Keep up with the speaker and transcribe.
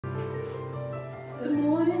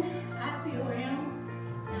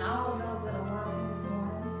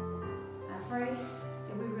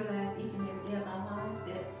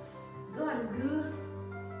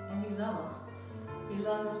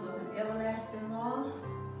loves us with an everlasting love,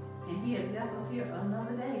 and He has left us here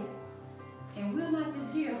another day. And we're not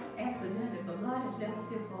just here accidentally, but God has left us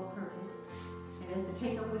here for a purpose. And that's to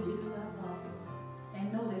take up what Jesus left off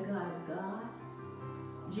and know that God is God,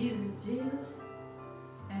 Jesus is Jesus,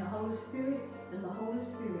 and the Holy Spirit is the Holy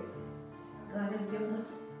Spirit. God has given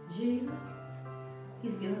us Jesus.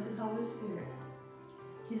 He's given us His Holy Spirit.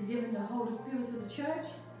 He's given the Holy Spirit to the church,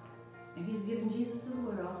 and He's given Jesus to the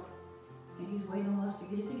world. And He's waiting on us to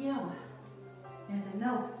get it together and to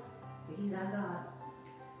know that He's our God.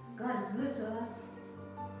 God is good to us,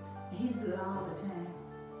 and He's good all the time.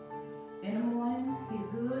 In the morning, He's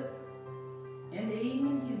good. In the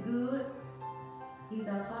evening, He's good. He's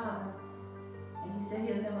our Father. And He said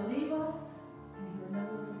He'll never leave us, and He will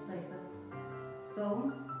never forsake us.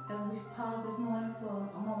 So, as we pause this morning for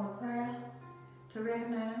a moment of prayer, to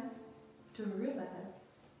recognize, to realize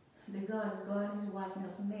that God is God and He's watching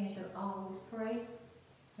us. Man should always pray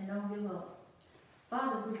and don't give up.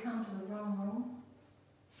 Fathers, we come to the throne room,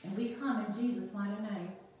 and we come in Jesus' mighty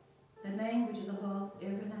name, the name which is above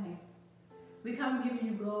every name. We come giving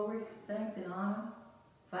you glory, thanks, and honor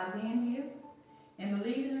for being here and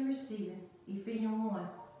believing and receiving Ephesians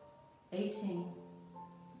 1:18.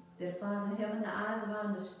 That, Father in heaven, the eyes of our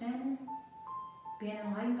understanding being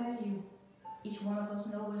enlightened by you, each one of us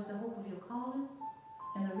know what is the hope of your calling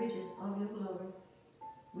and the riches of your glory.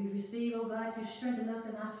 We receive, oh God, you strengthen us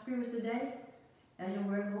in our spirits today as your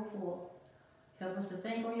word go forth. Help us to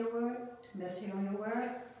think on your word, to meditate on your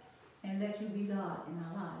word, and let you be God in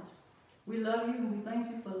our lives. We love you and we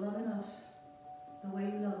thank you for loving us the way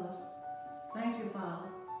you love us. Thank you, Father,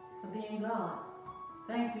 for being God.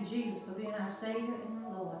 Thank you, Jesus, for being our Savior and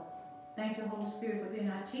our Lord. Thank you, Holy Spirit, for being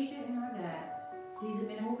our teacher and our guide. These are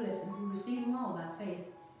many more blessings. We receive them all by faith.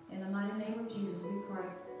 In the mighty name of Jesus, we pray,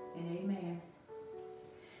 and amen.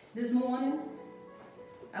 This morning,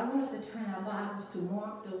 I want us to turn our Bibles to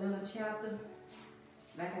Mark, the 11th chapter.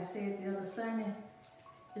 Like I said the other Sunday,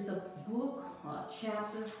 it's a book or a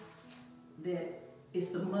chapter that is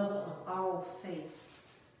the mother of all faith.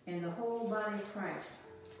 And the whole body of Christ,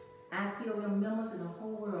 IPOM members in the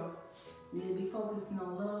whole world, need to be focusing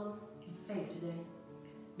on love and faith today.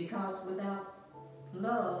 Because without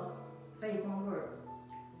love, faith won't work.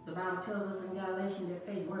 The Bible tells us in Galatians that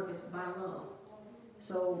faith worketh by love.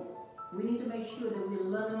 So we need to make sure that we're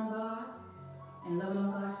loving on God and loving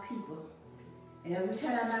on God's people. And as we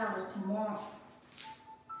turn our Bibles to Mark,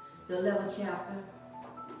 the 11th chapter,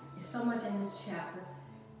 there's so much in this chapter.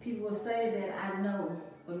 People will say that I know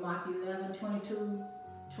what Mark 11, 22,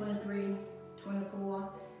 23, 24,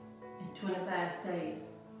 and 25 says.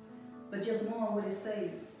 But just knowing what it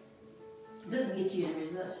says doesn't get you any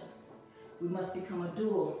results. We must become a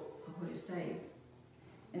doer of what it says.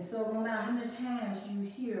 And so no matter how many times you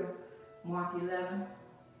hear Mark 11,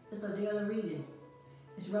 it's a daily reading.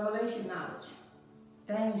 It's revelation knowledge.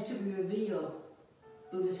 Things to be revealed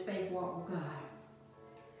through this faith walk with God.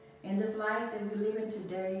 In this life that we live in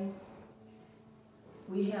today,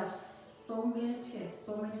 we have so many tests,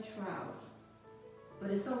 so many trials.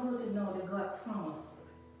 But it's so good to know that God promised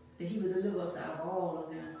that He will deliver us out of all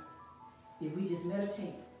of them if we just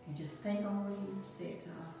meditate and just think on what He said to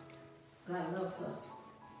us. God loves us.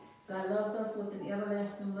 God loves us with an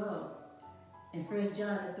everlasting love. In 1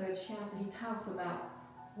 John, the 3rd chapter, He talks about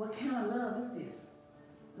what kind of love is this?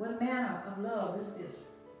 What manner of love is this?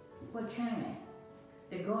 What kind?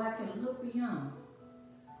 That God can look beyond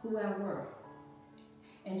who I were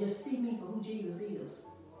and just see me for who Jesus is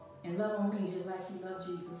and love on me just like He loved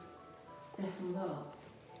Jesus. That's some love.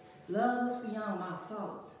 Love looks beyond my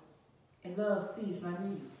faults, and love sees my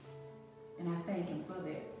need. And I thank Him for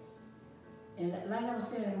that. And like I was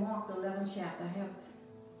saying in Mark, the 11th chapter, I have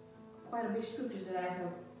quite a big scriptures that I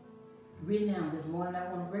have written down this morning.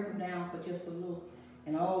 I want to break them down for just a little,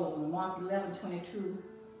 and all of them. Mark 11, 22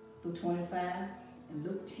 through 25, and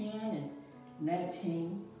Luke 10 and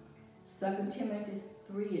 19, 2 Timothy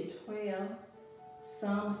 3 and 12,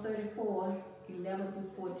 Psalms 34, 11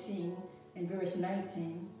 through 14, and verse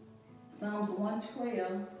 19, Psalms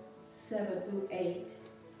 112, 7 through 8,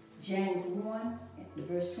 James 1, and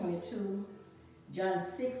verse 22, John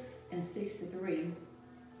 6 and 6 to 3,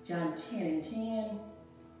 John 10 and 10,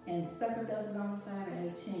 and 2 Thessalonians 5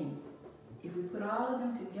 and 18. If we put all of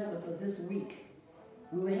them together for this week,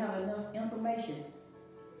 we will have enough information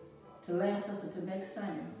to last us until next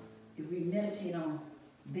Sunday if we meditate on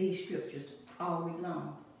these scriptures all week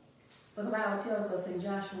long. For the Bible tells us in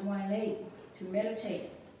Joshua 1 and 8 to meditate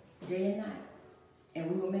day and night, and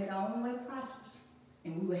we will make our own way prosperous,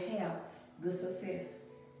 and we will have good success.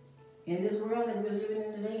 In this world that we're living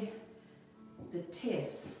in today, the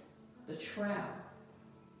tests, the trial,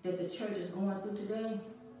 that the church is going through today,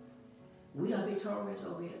 we are victorious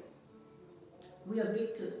over it. We are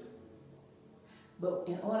victors. But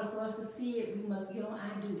in order for us to see it, we must get on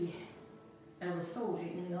our duty as a soldier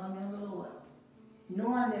in the army of the Lord,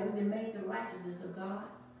 knowing that we've been made the righteousness of God,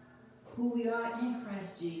 who we are in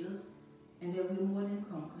Christ Jesus, and that we're more than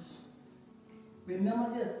conquerors.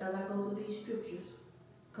 Remember this as I go through these scriptures.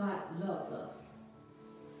 God loves us.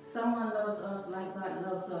 Someone loves us like God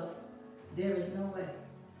loves us. There is no way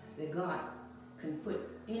that God can put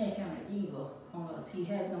any kind of evil on us. He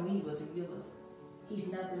has no evil to give us.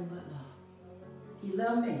 He's nothing but love. He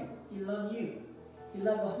loved me. He loved you. He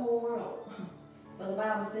loved the whole world. For the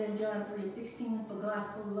Bible said in John 3:16, for God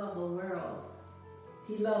so loved the world.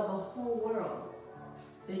 He loved the whole world,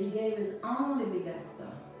 that he gave his only begotten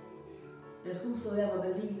Son, that whosoever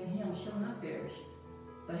believe in him shall not perish,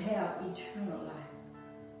 but have eternal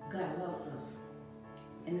life. God loves us.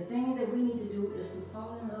 And the thing that we need to do is to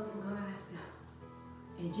fall in love with God ourselves.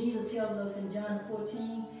 And Jesus tells us in John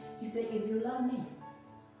 14, he said, if you love me,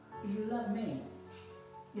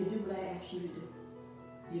 you do what I ask you to do.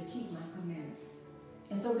 You keep my commandment.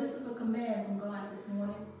 And so this is a command from God this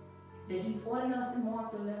morning, that he's ordering us in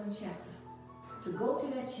Mark the 11th chapter to go to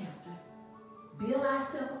that chapter, build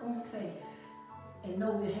ourselves on faith, and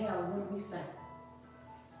know we have what we say.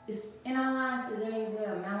 It's in our lives today,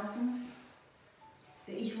 there are mountains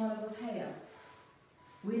that each one of us have.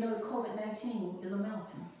 We know COVID-19 is a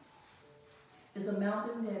mountain. It's a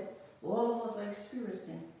mountain that all of us are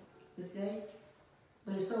experiencing this day.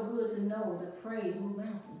 But it's so good to know that praise moves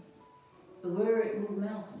mountains. The word moves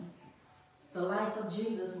mountains. The life of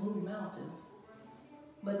Jesus moves mountains.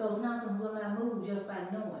 But those mountains will not move just by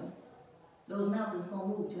knowing. Those mountains going to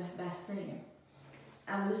move just by saying.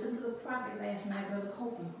 I listened to the prophet last night, Brother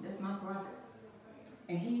Copeland. That's my prophet.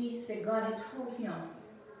 And he said God had told him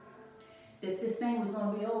that this thing was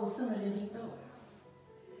going to be over sooner than he thought.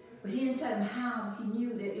 But he didn't tell him how he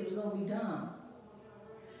knew that it was going to be done.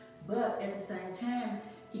 But at the same time,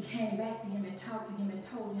 he came back to him and talked to him and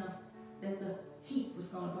told him that the heat was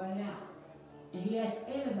going to burn it out. And he asked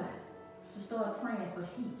everybody to start praying for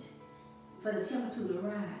heat, for the temperature to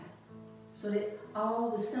rise, so that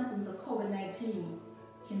all the symptoms of COVID-19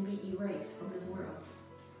 can be erased from this world.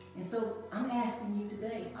 And so I'm asking you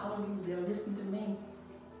today, all of you that are listening to me,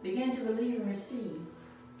 begin to believe and receive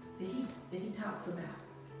the heat that he talks about.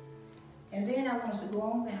 And then I want us to go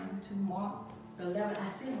on down to Mark 11. I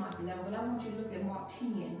said Mark 11, but I want you to look at Mark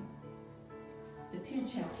 10, the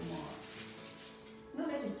 10th chapter Mark. No,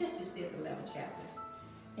 that's just the 11th chapter,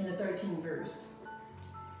 in the 13th verse.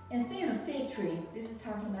 And seeing a fig tree, this is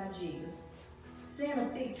talking about Jesus, seeing a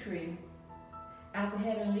fig tree, after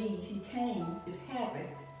having leaves, he came, if happy,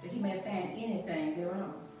 that he may find anything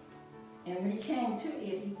thereon. And when he came to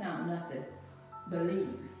it, he found nothing but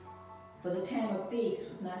leaves, for the time of figs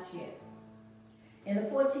was not yet. And the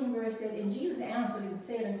 14th verse said, and Jesus answered and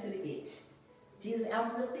said unto it. Jesus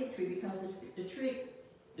answered the fig tree because the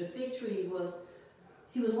fig tree was,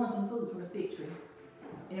 he was wanting food from the fig tree.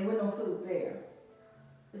 And there was no food there.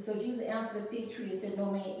 And so Jesus answered the fig tree and said,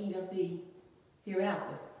 no man eat of thee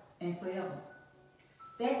hereafter and forever.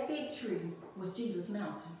 That fig tree was Jesus'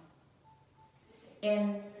 mountain.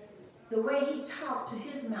 And the way he talked to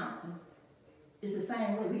his mountain is the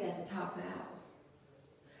same way we got to talk to ours.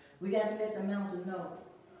 We got to let the mountain know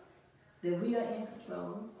that we are in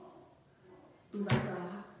control through our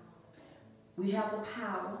God. We have the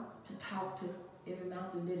power to talk to every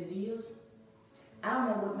mountain that it is. I don't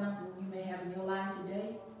know what mountain you may have in your life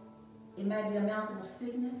today. It might be a mountain of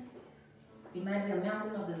sickness. It might be a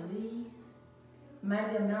mountain of disease. It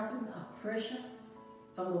might be a mountain of pressure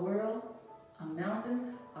from the world, a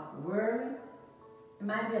mountain of worry. It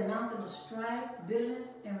might be a mountain of strife, bitterness,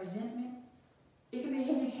 and resentment. It can be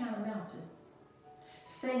any kind of mountain.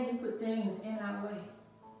 Satan can put things in our way,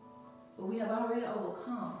 but we have already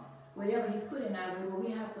overcome whatever he put in our way, but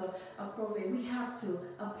we have to appropriate, we have to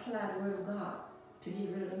apply the word of God to get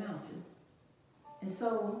rid of the mountain. And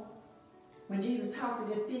so, when Jesus talked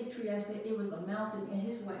to that fig tree, I said it was a mountain in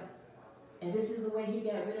his way. And this is the way he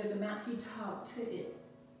got rid of the mountain. He talked to it.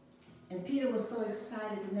 And Peter was so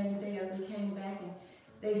excited the next day as they came back, and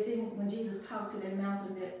they seen when Jesus talked to that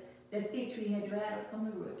mountain that fig tree had dried up from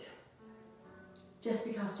the root. Just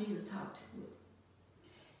because Jesus talked to it.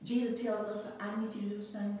 Jesus tells us, I need you to do the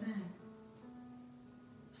same thing.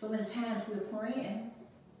 So many times we're praying,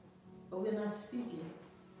 but we're not speaking.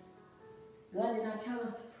 God did not tell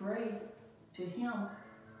us to pray to him.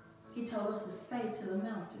 He told us to say to the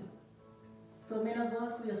mountain. So many of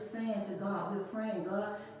us, we are saying to God, we're praying,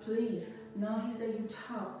 God, please. No, he said you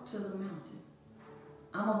talk to the mountain.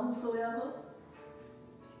 I'm a whosoever,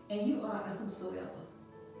 And you are a whosoever.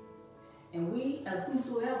 And we, as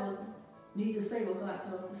whosoever, need to say what God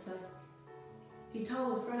told us to say. He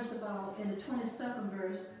told us, first of all, in the 22nd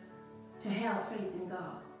verse, to have faith in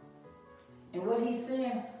God. And what he's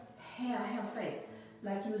saying, have faith.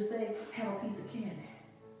 Like you would say, have a piece of candy.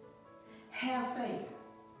 Have faith.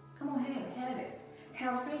 Come on, have it.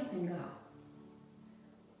 Have faith in God.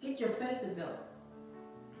 Get your faith developed.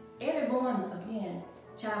 Every born again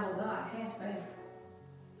child of God has faith.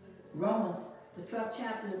 Romans, the 12th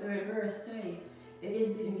chapter, the 3rd verse says, it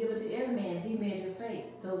is been given to every man the measure of faith,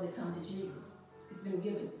 those that come to Jesus. It's been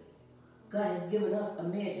given. God has given us a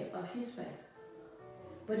measure of his faith.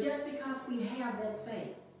 But just because we have that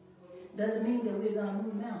faith doesn't mean that we're going to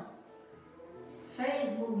move mountains.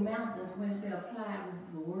 Faith moves mountains when it's been applied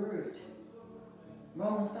with the word.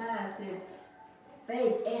 Romans 5 said,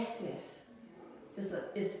 faith access.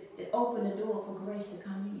 It opened the door for grace to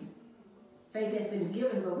come in. Faith has been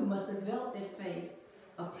given, but we must develop that faith,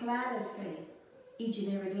 apply that faith each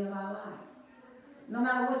and every day of our life. No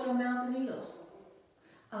matter what your mountain is,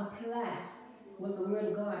 apply what the Word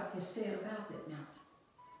of God has said about that mountain.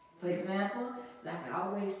 For example, like I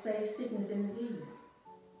always say, sickness and disease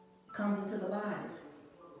comes into the bodies.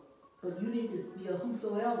 But you need to be a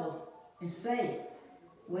whosoever and say,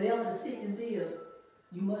 whatever the sickness is,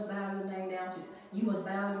 you must bow your name down to. You must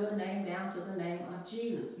bow your name down to the name of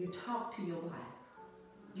Jesus. You talk to your body.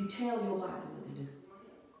 You tell your body what to do.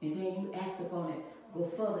 And then you act upon it. Go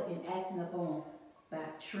further in acting upon by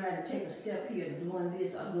trying to take a step here, doing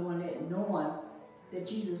this or doing that, knowing that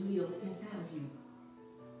Jesus lives inside of you.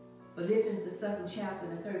 Philippians, the 2nd chapter,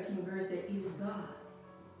 the 13th verse said, it is God.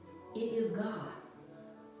 It is God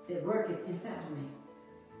that worketh inside of me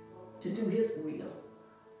to do his will.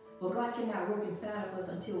 But God cannot work inside of us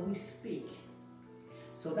until we speak.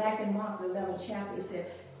 So back in Mark, the 11th chapter, it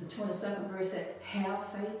said, the 22nd verse said, have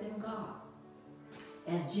faith in God.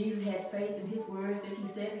 As Jesus had faith in his words that he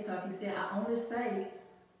said, because he said, I only say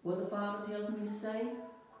what the Father tells me to say,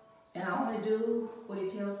 and I only do what he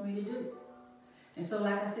tells me to do. And so,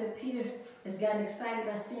 like I said, Peter has gotten excited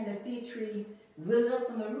by seeing the fig tree withered up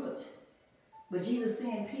from the root. But Jesus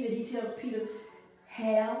saying, he tells Peter,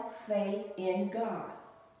 have faith in God.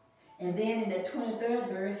 And then in the 23rd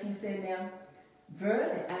verse, he said, now,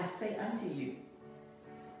 verily I say unto you,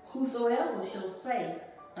 whosoever shall say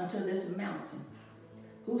unto this mountain,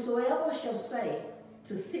 whosoever shall say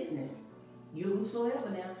to sickness, you whosoever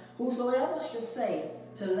now, whosoever shall say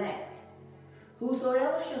to lack,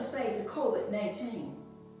 whosoever shall say to COVID-19,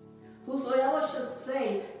 whosoever shall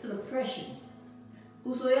say to depression,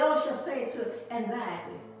 whosoever shall say to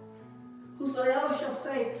anxiety, whosoever shall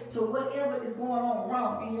say to whatever is going on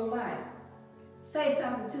wrong in your life, say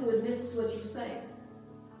something to it, and this is what you say.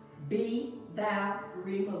 Be thou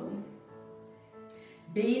removed.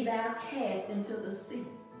 Be thou cast into the sea.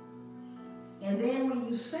 And then when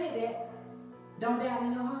you say that, don't doubt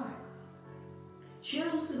in your heart.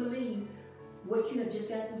 Choose to believe what you have just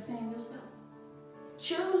got through saying yourself.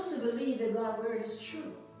 Choose to believe that God's word is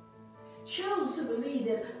true. Choose to believe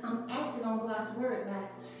that I'm acting on God's word by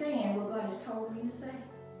saying what God has told me to say.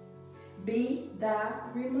 Be thou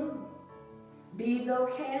removed. Be thou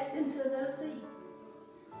cast into the sea.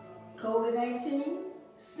 COVID-19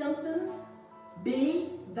 symptoms,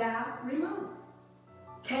 be thou removed.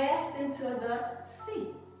 Cast into the sea.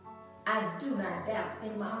 I do not doubt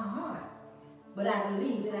in my heart, but I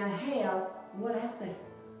believe that I have what I say.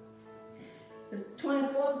 The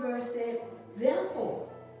 24th verse said, therefore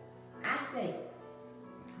I say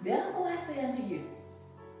unto you,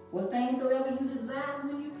 what things soever you desire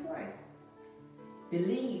when you pray,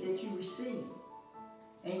 believe that you receive,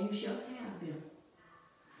 and you shall have them.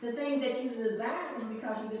 The things that you desire is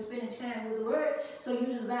because you've been spending time with the Word, so you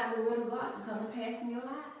desire the Word of God to come to pass in your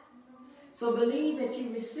life. So believe that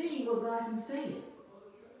you receive what God can say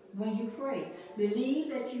when you pray. Believe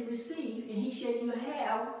that you receive, and he says you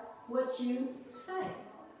have what you say.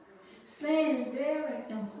 Saying is very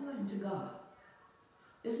important to God.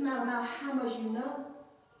 It's not about how much you know.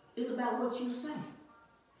 It's about what you say.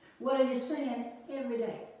 What are you saying every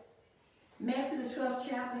day? Matthew the 12th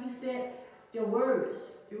chapter, he said, your words,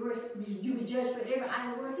 you be judged for every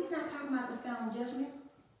idle word. He's not talking about the final judgment.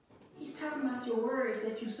 He's talking about your words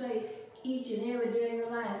that you say each and every day of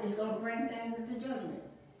your life. It's going to bring things into judgment.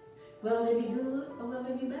 Whether they be good or whether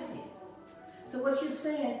they be bad. So what you're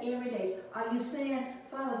saying every day, are you saying,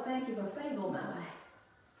 Father, thank you for favor in my life.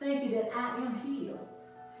 Thank you that I am healed.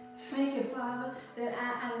 Thank you, Father, that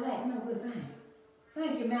I lack no good thing.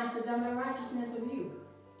 Thank you, Master, that I'm the righteousness of you.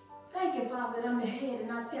 Thank you, Father, that I'm the head and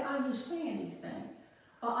not the tail. Are you saying these things?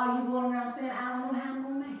 Or are you going around saying, I don't know how I'm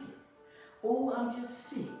going to make it? Oh, I'm just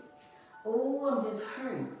sick.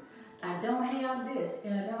 hurting. I don't have this,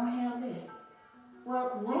 and I don't have this.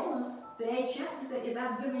 Well, Romans, the 8th chapter said, if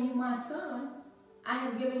I've given you my son, I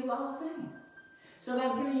have given you all things. So if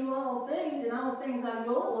I've given you all things, and all things are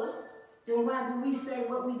yours, then why do we say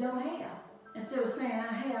what we don't have? Instead of saying,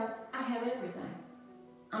 I have everything.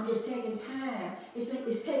 I'm just taking time.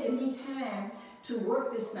 It's taking me time to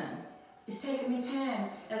work this thing. It's taking me time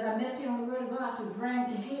as I meditate on the word of God to bring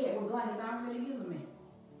to head what God has already given me.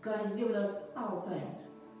 God has given us all things.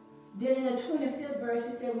 Then in the 25th verse,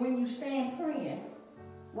 he said, when you stand praying,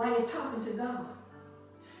 while you're talking to God,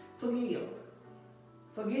 forgive.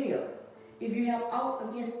 Forgive. If you have aught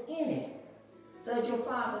against any, so that your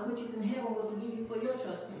Father, which is in heaven, will forgive you for your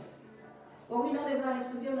trespasses. Well, we know that God has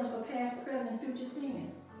forgiven us for past, present, and future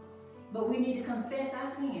sins. But we need to confess our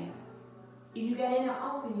sins. If you got any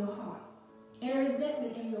aught in your heart, any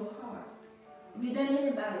resentment in your heart, if you've done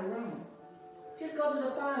anybody wrong, just go to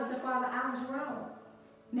the Father and say, Father, I was wrong.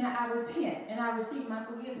 Now I repent and I receive my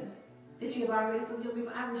forgiveness that you have already forgiven me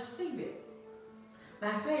for. I receive it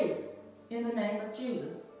by faith in the name of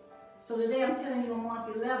Jesus. So today I'm telling you in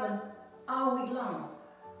Mark 11, all week long,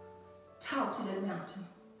 talk to that mountain.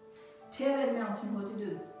 Tell that mountain what to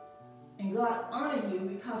do. And God honor you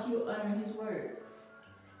because you're honoring his word.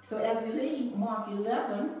 So as we leave Mark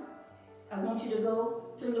 11, I want you to go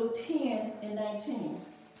to Luke 10 and 19.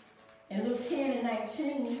 In Luke 10 and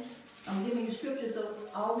 19, I'm giving you scriptures so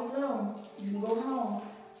all week long you can go home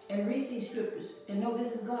and read these scriptures and know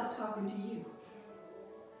this is God talking to you.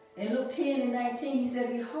 In Luke 10 and 19, he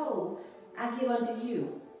said, behold, I give unto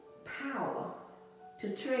you power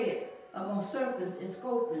to tread upon serpents and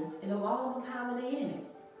scorpions and of all the power of the enemy,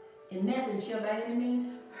 and nothing shall by any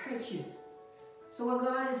means hurt you. So what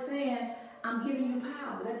God is saying, I'm giving you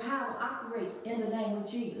power. That power operates in the name of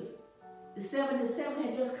Jesus. The 77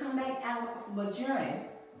 had just come back out from a journey,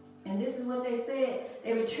 and this is what they said.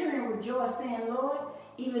 They returned with joy, saying, Lord,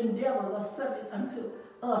 even devils are subject unto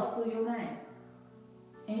us through your name.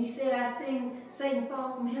 And he said, I seen Satan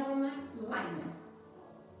fall from heaven like lightning.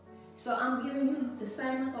 So I'm giving you the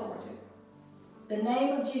same authority. The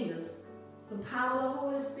name of Jesus, the power of the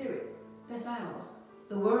Holy Spirit, that's ours.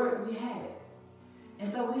 The word, we have it. And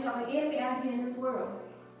so we have an enemy out here in this world.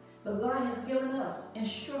 But God has given us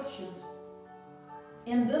instructions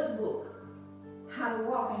in this book how to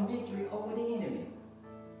walk in victory over the enemy.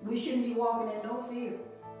 We shouldn't be walking in no fear,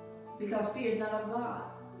 because fear is not of God.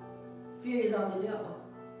 Fear is of the devil.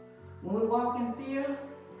 When we walk in fear,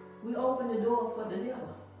 we open the door for the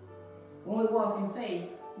devil. When we walk in faith,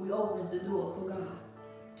 we open the door for God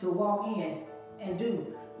to walk in and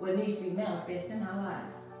do what needs to be manifest in our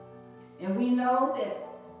lives. And we know that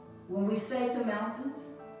when we say to mountains,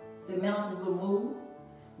 the mountains will move.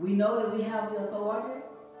 We know that we have the authority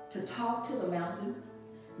to talk to the mountain.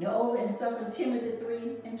 Now over in 2 Timothy 3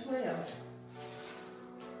 and 12.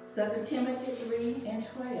 2 Timothy 3 and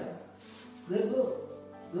 12. Good book.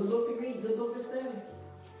 Good book to read, good book to study.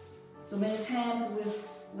 So many times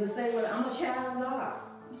we'll say, well, I'm a child of God.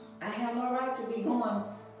 I have no right to be going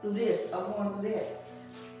through this or going through that.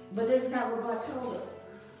 But this is not what God told us.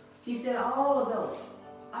 He said all of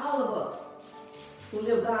us who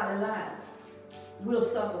live godly lives will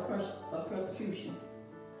suffer persecution.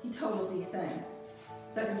 He told us these things.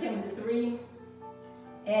 2 Timothy 3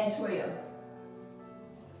 and 12.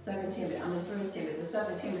 2 Timothy, I'm in 1 Timothy,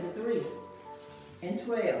 but 2 Timothy 3 and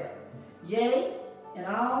 12. Yea, and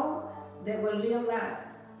all that will live lives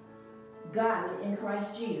godly in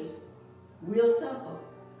Christ Jesus will suffer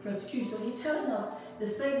persecution. So he's telling us the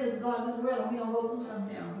Savior is the God of this world, and we don't go through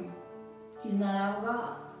something down here. He's not our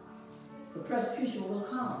God. The persecution will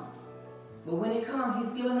come. But when it comes,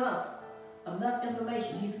 he's given us enough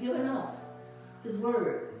information. He's given us his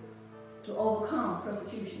word to overcome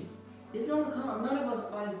persecution. It's going to come. None of us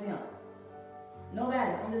are exempt.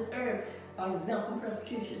 Nobody on this earth are exempt from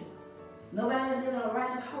persecution. Nobody that's living a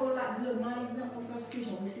righteous, holy life, we are not exempt from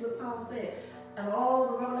persecution. We see what Paul said. Out of all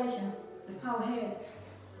the revelation that Paul had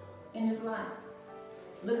in his life,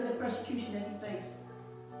 look at the persecution that he faced.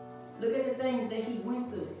 Look at the things that he went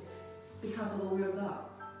through because of the will of God.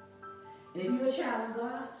 And if you're a child of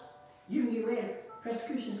God, you can get ready.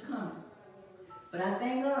 Persecution is coming. But I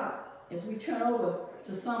thank God as we turn over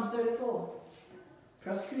to Psalms 34.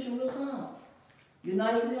 Persecution will come. You're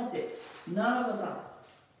not exempted. None of us are.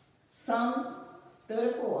 Psalms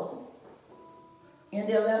 34 in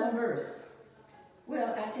the 11th verse.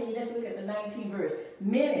 Well, I tell you, let's look at the 19th verse.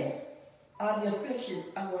 Many are the afflictions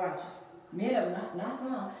of the righteous. Many of them, not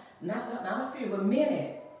some, not a few, but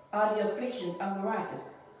many are the afflictions of the righteous.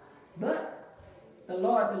 But the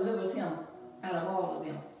Lord delivers him out of all of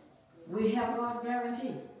them. We have God's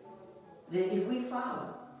guarantee. that if we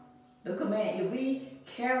follow the command, if we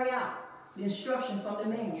carry out the instruction from the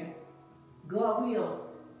menu, God will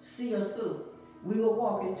see us through. We will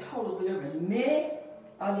walk in total deliverance. Many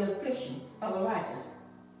are the affliction of the righteous,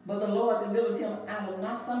 but the Lord delivers him out of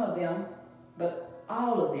not some of them, but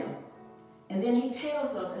all of them. And then he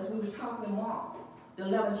tells us, as we were talking in Mark, the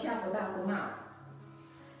 11th chapter about the mount.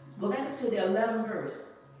 Go back to the 11th verse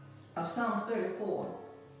of Psalms 34.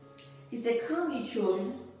 He said, "Come, ye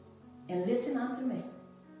children, and listen unto me,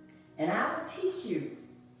 and I will teach you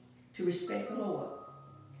to respect the Lord.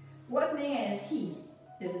 What man is he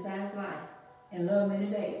that desires life and love many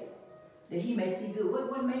days, that he may see good?"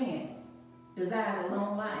 What man desires a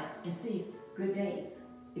long life and see good days?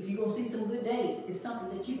 If you're going to see some good days, it's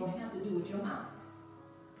something that you're going to have to do with your mouth.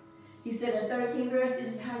 He said in the 13th verse,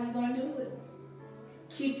 this is how you're going to do it.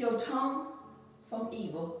 "Keep your tongue from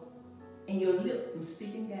evil and your lip from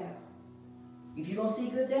speaking guile." If you're going to see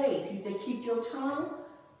good days, he said, keep your tongue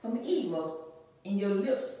from evil and your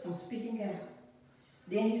lips from speaking guile.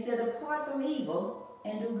 Then he said, "Depart from evil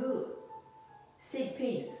and do good. Seek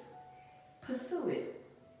peace. Pursue it."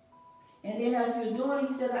 And then as you're doing,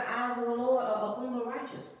 he said, "The eyes of the Lord are upon the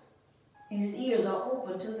righteous, and his ears are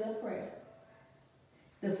open to their prayer.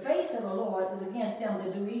 The face of the Lord is against them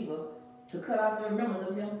that do evil, to cut off the remembrance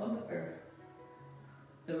of them from the earth.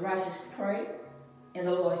 The righteous pray, and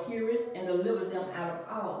the Lord hears and delivers them out of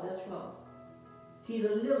all their trouble." He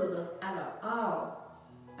delivers us out of all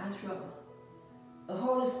our trouble. The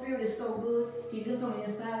Holy Spirit is so good. He lives on the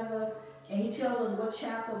inside of us, and he tells us what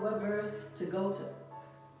chapter, what verse to go to.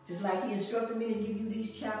 Just like he instructed me to give you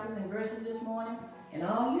these chapters and verses this morning, and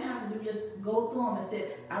all you have to do is just go through them and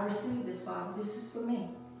say, "I receive this, Father. This is for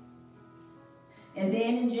me." And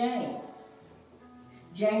then in James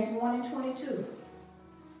 1 and 22,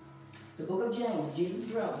 the book of James,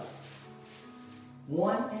 Jesus' brother,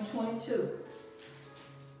 1 and 22.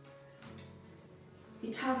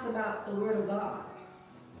 He talks about the word of God.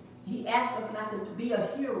 He asks us not to be a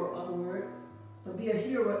hearer of the word, but be a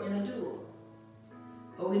hearer and a doer.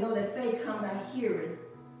 For we know that faith comes by hearing,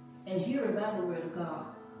 and hearing by the word of God.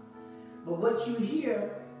 But what you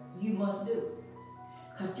hear, you must do.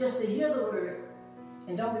 Because just to hear the word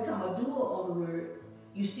and don't become a doer of the word,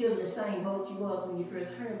 you're still in the same boat you was when you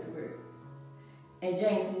first heard the word. In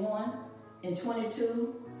James 1 and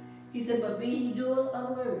 22, he said, "But be ye doers of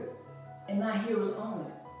the word, and not hearers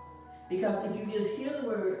only." Because if you just hear the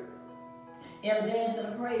word and a dance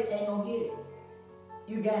and a praise, ain't gonna get it.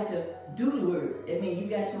 You got to do the word. I mean, you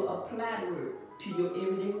got to apply the word to your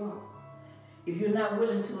everyday walk. If you're not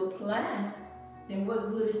willing to apply, then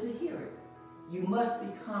what good is to hear it? You must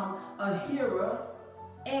become a hearer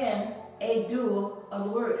and a doer of the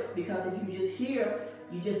word. Because if you just hear,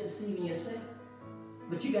 you're just deceiving yourself.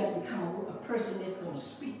 But you got to become a person that's going to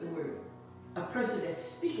speak the word. A person that's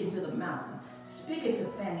speaking to the mountain, speaking to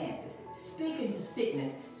finances, speaking to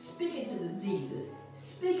sickness, speaking to diseases,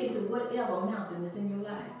 speaking to whatever mountain is in your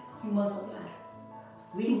life. You must apply.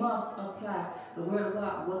 We must apply the word of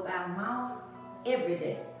God with our mouth every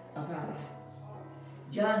day of our life.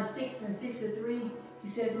 John 6 and 63, he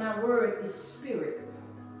says, "My word is spirit,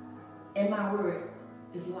 and my word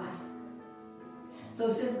is life."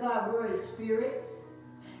 So since God's word is spirit,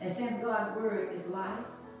 and since God's word is life,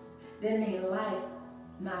 that means life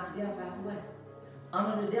knocks death out the way.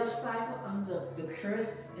 Under the death cycle, under the curse,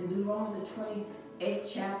 in Deuteronomy the 28th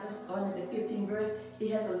chapter, starting at the 15th verse,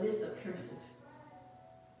 it has a list of curses.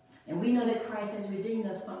 And we know that Christ has redeemed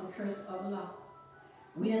us from the curse of the law.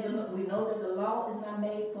 We know that the law is not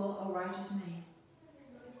made for a righteous man.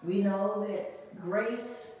 We know that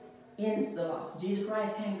grace ends the law. Jesus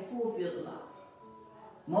Christ came to fulfill the law.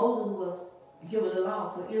 Moses was given the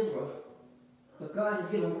law for Israel, but God has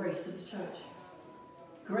given grace to the church.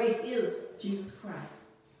 Grace is Jesus Christ.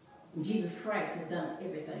 And Jesus Christ has done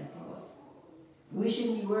everything for us. We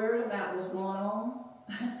shouldn't be worried about what's going on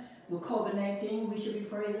with COVID-19. We should be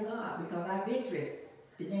praising God because our victory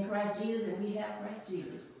is in Christ Jesus, and we have Christ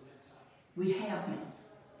Jesus. We have him.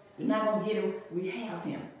 We're not going to get him. We have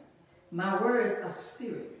him. My words are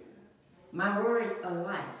spirit. My words are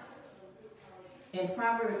life. In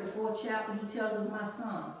Proverbs, the 4th chapter, he tells us, "My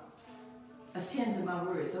son, attend to my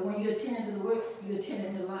words." So when you're attending to the word, you're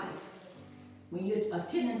attending to life. When you're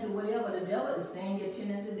attending to whatever the devil is saying, you're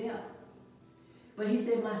attending to death. But he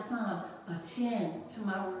said, "My son, attend to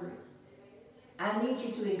my word." I need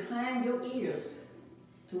you to incline your ears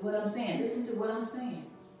to what I'm saying. Listen to what I'm saying.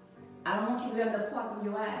 I don't want you to let them depart from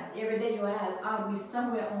your eyes. Every day your eyes ought to be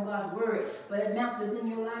somewhere on God's word. For that mountain that's in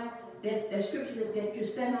your life, that scripture that you're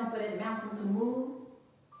standing on, for that mountain to move,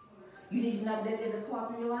 you need to not let it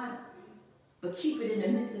depart from your eye. But keep it in the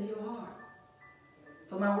midst of your heart.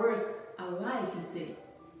 For my words are life, he said.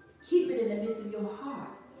 Keep it in the midst of your heart.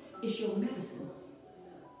 It's your medicine.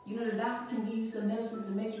 You know, the doctor can give you some medicine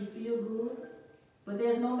to make you feel good, but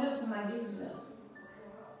there's no medicine like Jesus' medicine.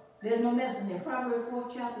 There's no medicine. In Proverbs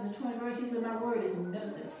 4th chapter, the 20th verse, he said, my word is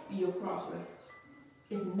medicine in your cross reference.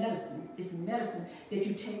 It's medicine. It's medicine that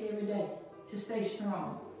you take every day to stay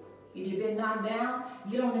strong. If you've been knocked down,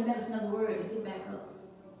 get on the medicine of the word to get back up.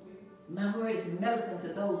 My word is medicine to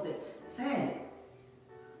those that fed.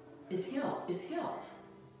 It's health. It's health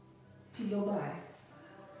to your body.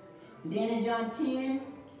 And then in John 10,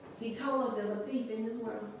 he told us there's a thief in this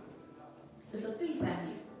world. There's a thief out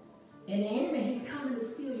here. And the enemy, he's coming to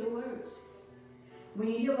steal your words. When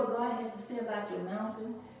you hear what God has to say about your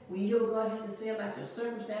mountain, when you hear what God has to say about your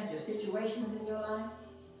circumstances, your situations in your life,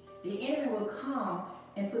 the enemy will come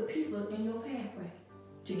and put people in your pathway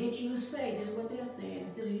to get you to say just what they're saying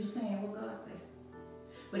instead of you saying what God said.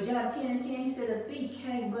 But John 10:10, he said, the thief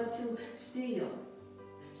came but to steal.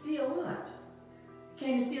 Steal what? He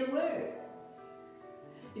came to steal the word.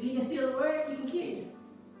 If he can steal the word, he can kill you.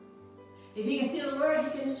 If he can steal the word,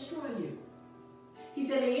 he can destroy you. He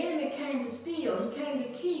said the enemy came to steal, he came to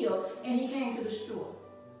kill, and he came to destroy.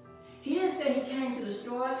 He didn't say he came to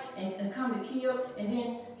destroy and come to kill, and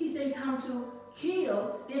then he said he come to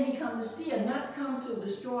kill, then he come to steal, not come to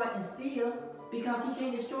destroy and steal, because he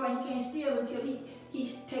can't destroy and he can't steal until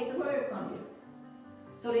he take the word from you.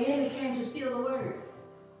 So the enemy came to steal the word.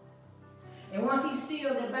 And once he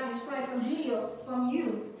steals that by his stripes and heal from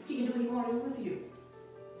you, he can do what he wanted to do with you.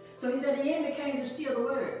 So he said the enemy came to steal the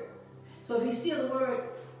word. So if he steals the word,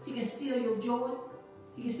 he can steal your joy,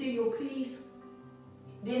 he can steal your peace,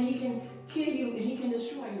 then he can kill you and he can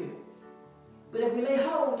destroy you. But if we lay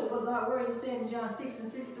hold to what God's word is saying in John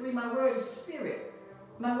 6:63, my word is spirit,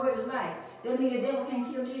 my word is life. That means the devil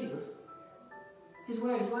can't kill Jesus. His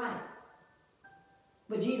word is life.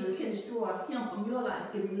 But Jesus can destroy him from your life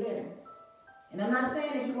if you let him. And I'm not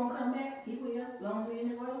saying that he won't come back. He will, as long as we're in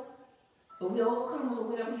this world. But we overcome with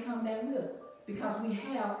whatever he comes back with, because we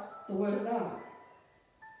have the word of God.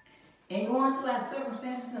 And going through our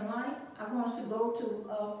circumstances in life, I want us to go to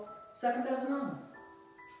 2 Thessalonians.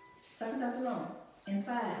 2 Thessalonians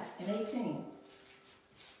 5:18.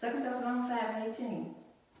 2 Thessalonians 5:18.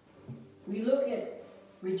 We look at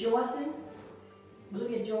rejoicing. We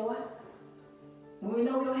look at joy. When we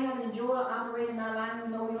know we don't have any joy operating in our life,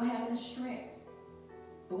 we know we don't have any strength.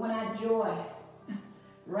 But when our joy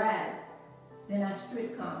rises, then our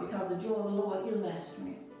strength comes, because the joy of the Lord is our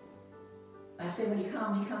strength. I said when he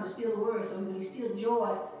comes to steal the word. So when he steals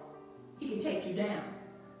joy, he can take you down.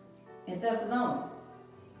 In Thessalonians,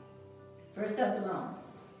 1 Thessalonians,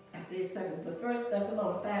 I said second, but 1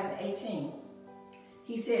 Thessalonians 5:18,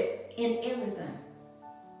 he said, in everything,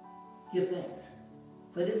 give thanks.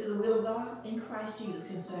 For this is the will of God in Christ Jesus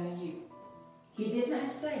concerning you. He did not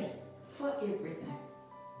say for everything,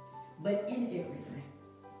 but in everything.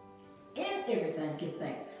 In everything, give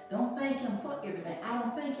thanks. Don't thank him for everything. I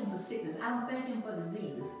don't thank him for sickness. I don't thank him for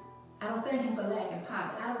diseases. I don't thank him for lack and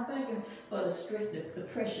poverty. I don't thank him for the stress, the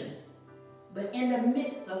depression. But in the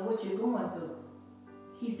midst of what you're going through,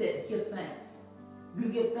 he said, give thanks. You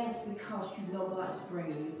give thanks because you know God is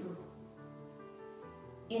bringing you through.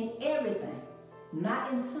 In everything,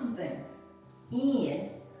 not in some things. In,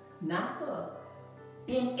 not for.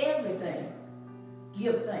 In everything,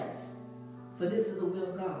 give thanks. For this is the will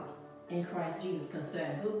of God in Christ Jesus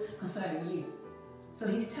concerning who? Concerning you. So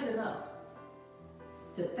he's telling us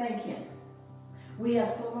to thank him. We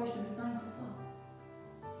have so much to be thankful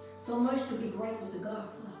for. So much to be grateful to God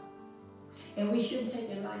for. And we shouldn't take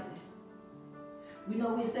it lightly. We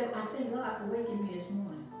know we say, I thank God for waking me this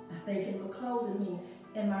morning. I thank him for clothing me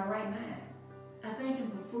in my right mind. I thank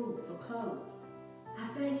him for food, for clothes. I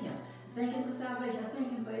thank him. I thank him for salvation. I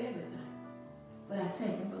thank him for everything. But I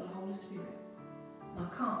thank him for the Holy Spirit, my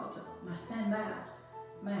comforter, my standby,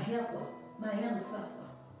 my helper, my intercessor,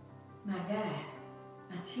 my guide,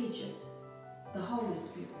 my teacher, the Holy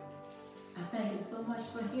Spirit. I thank him so much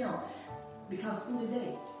for him, because through the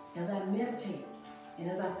day, as I meditate and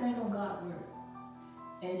as I think on God's word,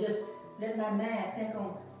 and just let my mind think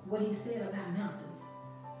on what he said about mountains,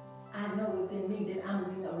 I know within me that I'm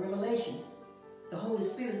getting a revelation. The Holy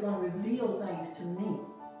Spirit is going to reveal things to me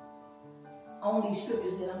on these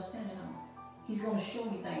scriptures that I'm standing on. He's going to show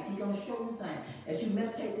me things. He's going to show you things. As you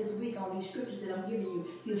meditate this week on these scriptures that I'm giving you,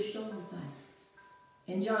 he'll show you things.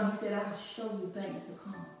 And John, he said, I'll show you things to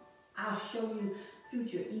come. I'll show you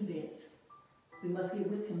future events. We must get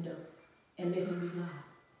with him, though, and let him be God.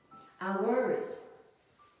 Our words,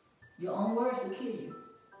 your own words will kill you,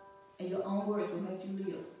 and your own words will make you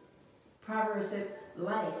live. Proverbs said,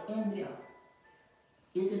 life and death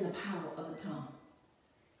It's in the power of the tongue.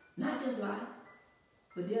 Not just life,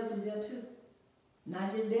 but death is there too.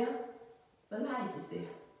 Not just death, but life is there.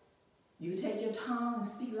 You can take your tongue and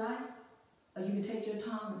speak life, or you can take your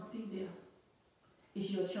tongue and speak death. It's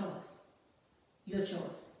your choice. Your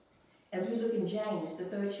choice. As we look in James, the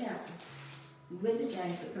 3rd chapter, we read to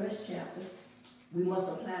James, the 1st chapter, we must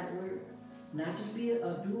apply the word. Not just be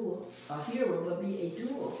a doer, a hearer, but be a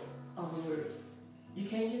doer of the word. You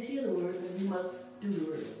can't just hear the word, but you must do the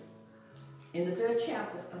word. In the 3rd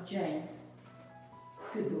chapter of James,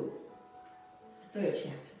 good book, the 3rd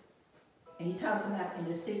chapter, and he talks about in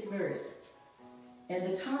the 6th verse, and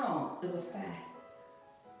the tongue is a fact.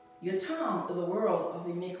 Your tongue is a world of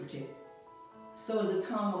iniquity. So is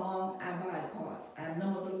the tongue among our body parts, our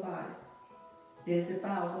members of the body. It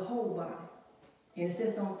defiles the whole body, and it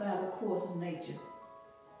sets on fire the course of nature,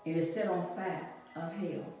 and it is set on fire of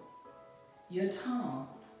hell. Your tongue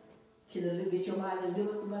can get your body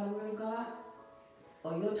delivered by the word of God,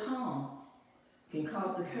 or your tongue can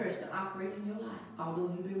cause the curse to operate in your life,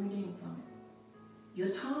 although you've been redeemed from it. Your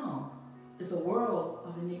tongue is a world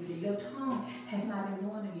of iniquity. Your tongue has not been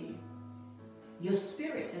born again. Your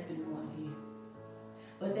spirit has been born again.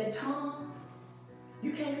 But that tongue,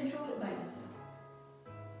 you can't control it by yourself.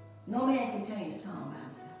 No man can tame the tongue by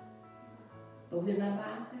himself. But we're not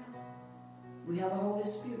by ourselves. We have the Holy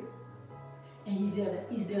Spirit. And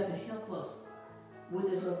He's there to help us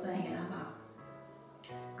with this little thing in our mouth.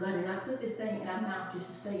 God did not put this thing in our mouth just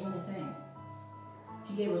to say anything.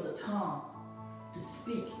 He gave us a tongue to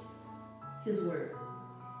speak His word.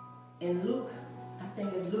 In Luke, I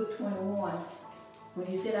think it's Luke 21, when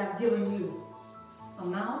He said, I've given you a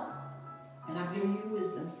mouth and I've given you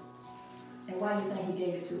wisdom. And why do you think He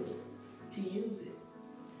gave it to us? To use it.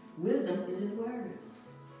 Wisdom is His word.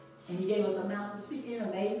 And He gave us a mouth to speak. Isn't it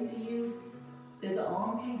amazing to you that the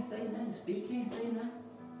arm can't say nothing, the speak can't say nothing,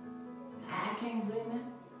 the eye can't say nothing?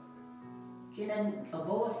 Can a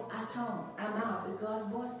voice, our tongue, our mouth is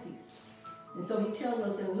God's voice piece. And so He tells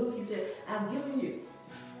us in Luke, He said, I've given you.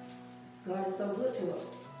 God is so good to us.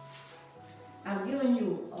 I've given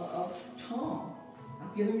you a tongue.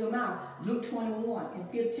 I've given you a mouth. Luke 21 and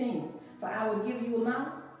 15. For I will give you a mouth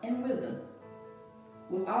and wisdom.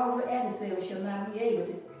 With all your adversaries shall not be able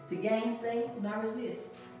to gainsay nor resist.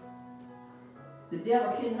 The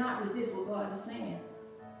devil cannot resist what God is saying.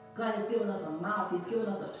 God has given us a mouth. He's given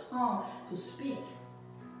us a tongue to speak.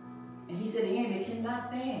 And He said the enemy cannot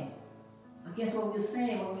stand against what we're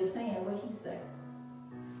saying when we're saying what He said.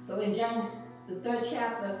 So in James, the 3rd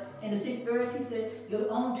chapter, in the 6th verse, He said,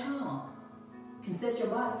 your own tongue can set your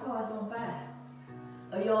body parts on fire.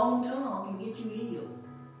 Or your own tongue can get you healed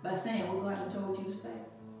by saying what God has told you to say.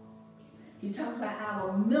 He talks about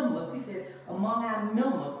our members. He said, among our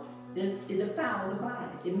members, it defiles the body.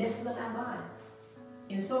 It messes up our body.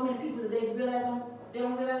 And so many people today they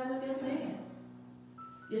don't realize what they're saying.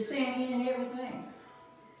 They're saying any and everything.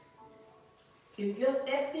 If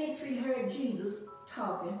that fig tree heard Jesus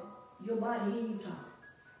talking, your body hear you talk.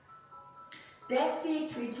 That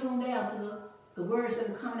fig tree tuned down to the words that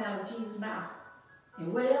are coming out of Jesus' mouth.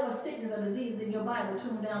 And whatever sickness or disease in your body will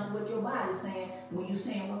tune down to what your body is saying when you're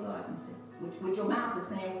saying what God can say. What your mouth is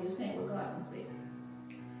saying when you're saying what God can say.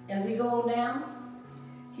 As we go down,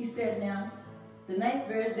 He said now, the 9th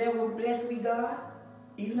verse, there will bless we God,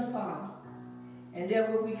 even the Father, and there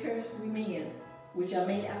will we curse we men, which are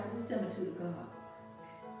made out of the similitude of God.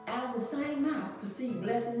 Out of the same mouth proceed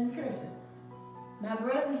blessing and cursing. My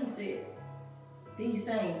brethren, He said, these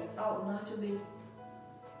things ought not to be.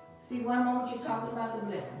 See, one moment you're talking about the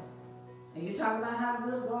blessing, and you're talking about how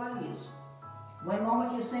good God is. One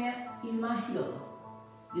moment you're saying, He's my healer.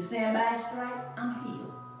 You're saying, by His stripes, I'm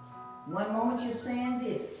healed. One moment you're saying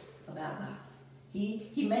this about God.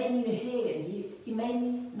 He made me the head. He made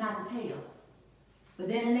me not the tail. But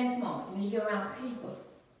then the next moment, when you get around people,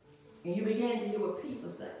 and you begin to hear what people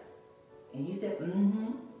say, and you say,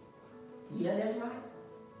 yeah, that's right.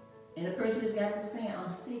 And the person just got them saying, I'm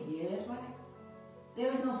sick. Yeah, that's right.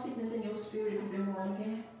 There is no sickness in your spirit if you've been born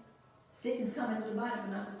again. Sickness comes into the body, but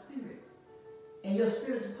not the spirit. And your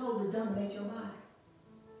spirit is supposed to dominate your body.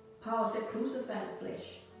 Paul said, crucify the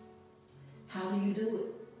flesh. How do you do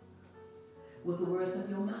it? With the words of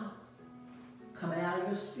your mouth, coming out of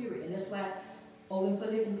your spirit. And that's why over in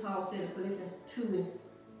Philippians, Paul said in Philippians 2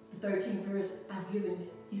 and the 13th verse, I've given you.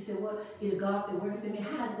 He said, what is God that works in me?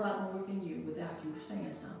 How is God going to work in you without you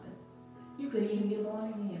saying something? You couldn't even get born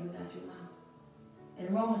again without your mouth.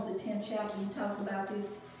 In Romans, the 10th chapter, he talks about this.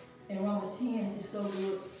 In Romans 10, it's so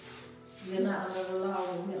good. We're not under the law,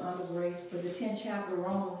 we're under grace. But the 10th chapter of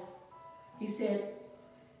Romans, he said,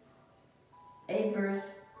 8th verse,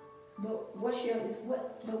 But what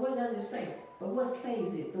does it say? But what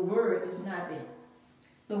says it? The word is not thee.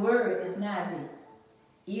 The word is not thee,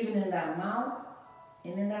 even in thy mouth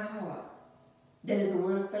and in thy heart. That is the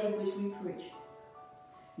word of faith which we preach.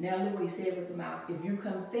 Now look what he said with the mouth. If you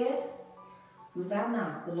confess with thy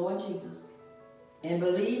mouth the Lord Jesus, and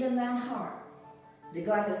believe in thine heart that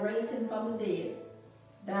God has raised him from the dead,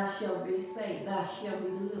 thou shalt be saved. Thou shalt be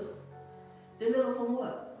delivered. Delivered from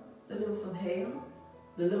what? Delivered from hell.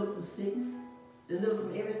 Delivered from sickness. Delivered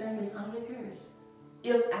from everything that's under the curse.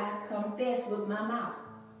 If I confess with my mouth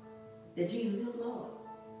that Jesus is Lord.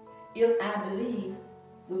 If I believe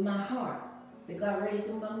with my heart that God raised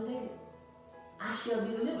him from the dead, I shall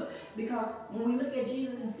be delivered. Because when we look at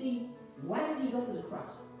Jesus and see, why did he go to the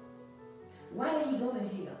cross? Why did he go to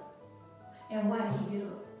hell? And why did he get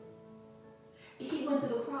up? He went to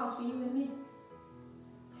the cross for you and me.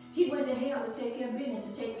 He went to hell to take care of business,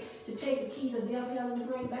 to take the keys of death, hell, and the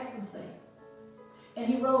grave back from Satan. And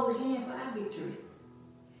he rose again for our victory.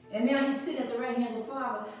 And now he's sitting at the right hand of the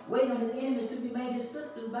Father, waiting on his enemies to be made his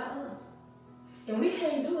footstool by us. And we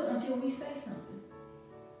can't do it until we say something.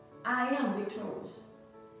 I am victorious.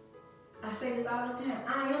 I say this all the time.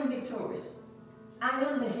 I am victorious. I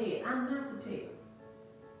am the head. I'm not the tail.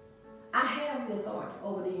 I have the authority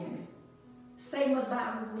over the enemy. Satan must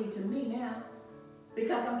bow his knee to me now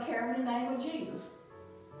because I'm carrying the name of Jesus.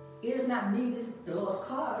 It is not me, this is Delois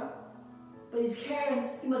Carter, but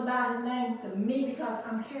he must bow his name to me because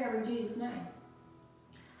I'm carrying Jesus' name.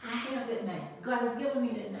 I have that name. God has given me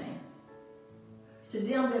that name. To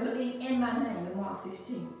them that believe in my name, in Mark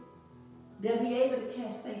 16, they'll be able to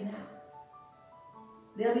cast Satan out.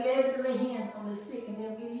 They'll be able to lay hands on the sick and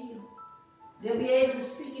they'll get healed. They'll be able to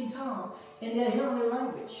speak in tongues in their heavenly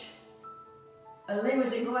language. A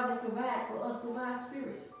language that God has provided for us to provide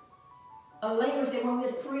spirits. A language that when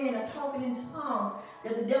we're praying or talking in tongues,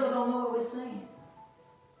 that the devil don't know what we're saying.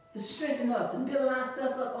 To strengthen us and build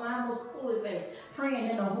ourselves up on our most holy faith, praying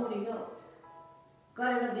in the Holy Ghost.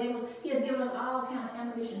 God has given us all kind of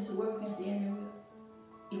ammunition to work against the enemy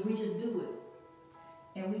with. If we just do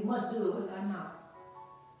it. And we must do it with our mouth.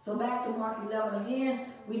 So back to Mark 11 again,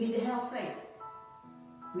 we need to have faith.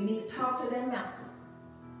 We need to talk to that mountain.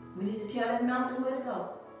 We need to tell that mountain where to go.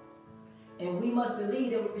 And we must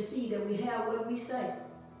believe that we receive, that we have what we say.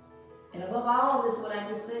 And above all this, what I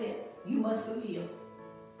just said, you must forgive.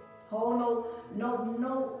 Hold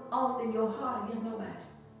no oath in your heart against nobody.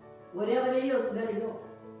 Whatever it is, let it go.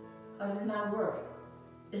 Because it's not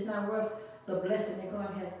worth the blessing that God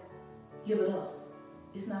has given us.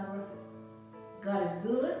 It's not worth it. God is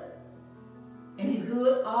good, and he's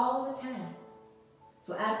good all the time.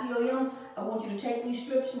 So IPOM, I want you to take these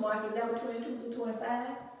scriptures, Mark 11, 22 through 25,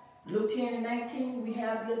 Luke 10 and 19, we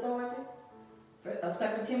have the authority. 2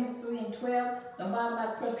 Timothy 3 and 12, don't bother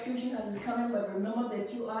about persecution as it's coming, but remember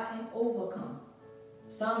that you are an overcomer.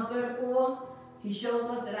 Psalms 34, he shows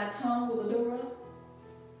us that our tongue will deliver us.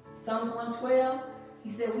 Psalms 112, he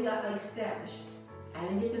said we are established. I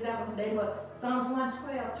didn't get to that one today, but Psalms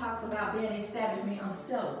 112 talks about being established, meaning I'm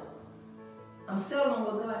settled. I'm settled on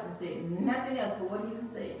what God has said, nothing else but what he has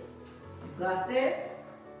said. If God said,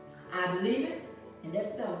 I believe it, and that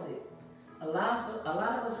settles it. A lot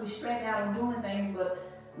of us, we strike out on doing things, but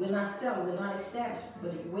we're not settled, we're not established.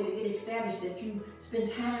 But the way to get established is that you spend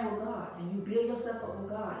time with God, and you build yourself up with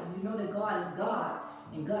God, and you know that God is God,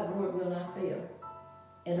 and God's word will not fail.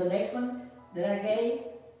 And the next one that I gave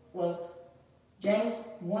was James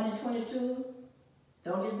 1 and 22.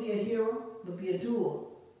 Don't just be a hearer, but be a doer.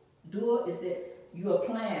 Doer is that you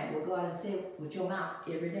apply what God has said with your mouth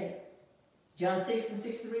every day. John 6 and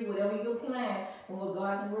 63, whatever you apply from what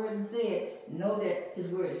God and the word has said, know that his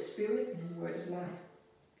word is spirit and his word is life.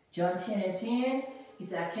 John 10 and 10, he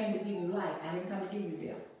said, I came to give you life. I didn't come to give you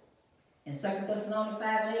death. And 2 Thessalonians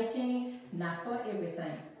 5 and 18, not for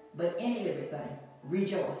everything, but in everything,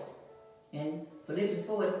 rejoice. And Philippians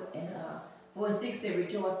 4 and 6 said,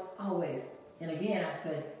 rejoice always. And again, I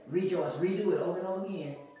say, rejoice, redo it over and over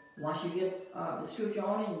again. Once you get the scripture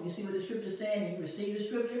on it, and you see what the scripture is saying, and you receive the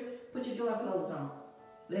scripture, put your joy clothes on.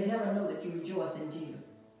 Let heaven know that you rejoice in Jesus.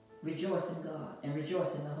 Rejoice in God, and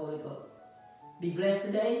rejoice in the Holy Ghost. Be blessed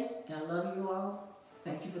today, and I love you all.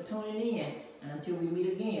 Thank you for tuning in, and until we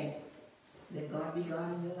meet again, let God be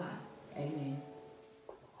God in your life. Amen.